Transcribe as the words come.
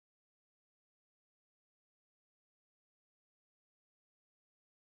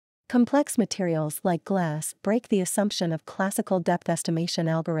Complex materials like glass break the assumption of classical depth estimation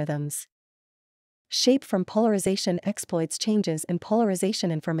algorithms. Shape from polarization exploits changes in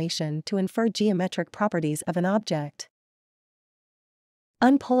polarization information to infer geometric properties of an object.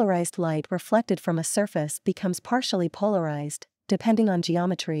 Unpolarized light reflected from a surface becomes partially polarized, depending on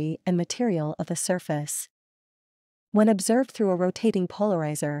geometry and material of the surface. When observed through a rotating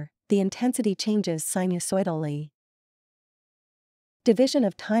polarizer, the intensity changes sinusoidally. Division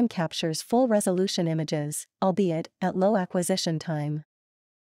of time captures full-resolution images, albeit at low acquisition time.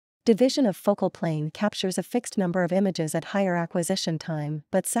 Division of focal plane captures a fixed number of images at higher acquisition time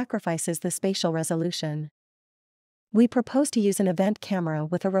but sacrifices the spatial resolution. We propose to use an event camera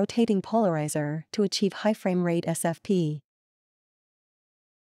with a rotating polarizer to achieve high frame rate SFP.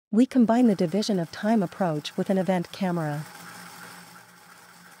 We combine the division of time approach with an event camera.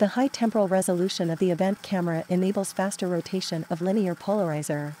 The high temporal resolution of the event camera enables faster rotation of linear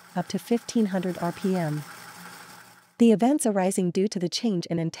polarizer, up to 1500 RPM. The events arising due to the change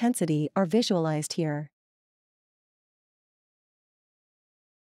in intensity are visualized here.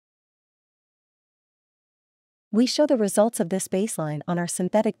 We show the results of this baseline on our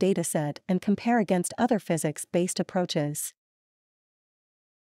synthetic dataset and compare against other physics-based approaches.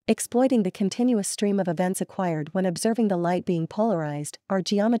 Exploiting the continuous stream of events acquired when observing the light being polarized, our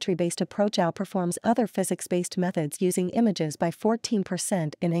geometry-based approach outperforms other physics-based methods using images by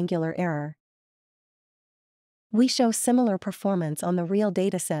 14% in angular error. We show similar performance on the real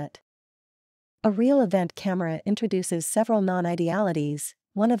dataset. A real event camera introduces several non-idealities,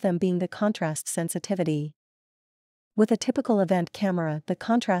 one of them being the contrast sensitivity. With a typical event camera, the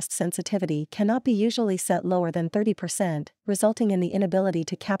contrast sensitivity cannot be usually set lower than 30%, resulting in the inability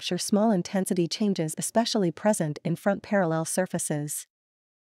to capture small intensity changes especially present in front parallel surfaces.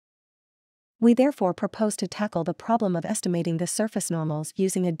 We therefore propose to tackle the problem of estimating the surface normals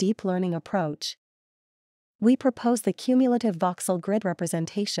using a deep learning approach. We propose the cumulative voxel grid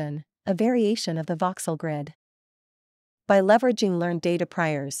representation, a variation of the voxel grid. By leveraging learned data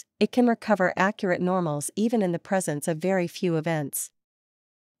priors, it can recover accurate normals even in the presence of very few events.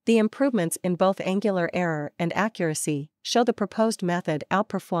 The improvements in both angular error and accuracy show the proposed method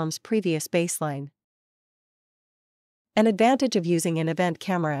outperforms previous baseline. An advantage of using an event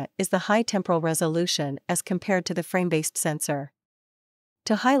camera is the high temporal resolution as compared to the frame-based sensor.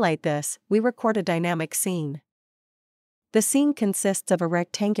 To highlight this, we record a dynamic scene. The scene consists of a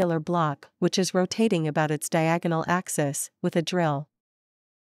rectangular block which is rotating about its diagonal axis with a drill.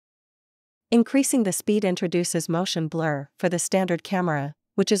 Increasing the speed introduces motion blur for the standard camera,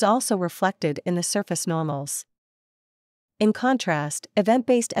 which is also reflected in the surface normals. In contrast,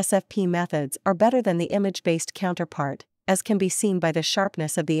 event-based SFP methods are better than the image-based counterpart, as can be seen by the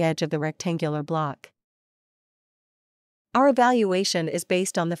sharpness of the edge of the rectangular block. Our evaluation is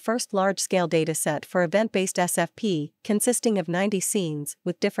based on the first large-scale dataset for event-based SFP, consisting of 90 scenes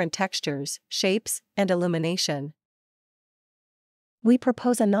with different textures, shapes, and illumination. We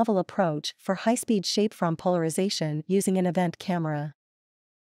propose a novel approach for high-speed shape-from polarization using an event camera.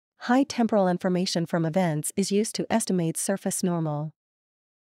 High temporal information from events is used to estimate surface normal.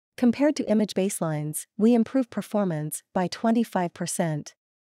 Compared to image baselines, we improve performance by 25%.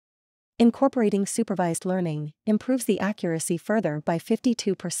 Incorporating supervised learning improves the accuracy further by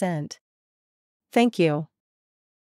 52%. Thank you.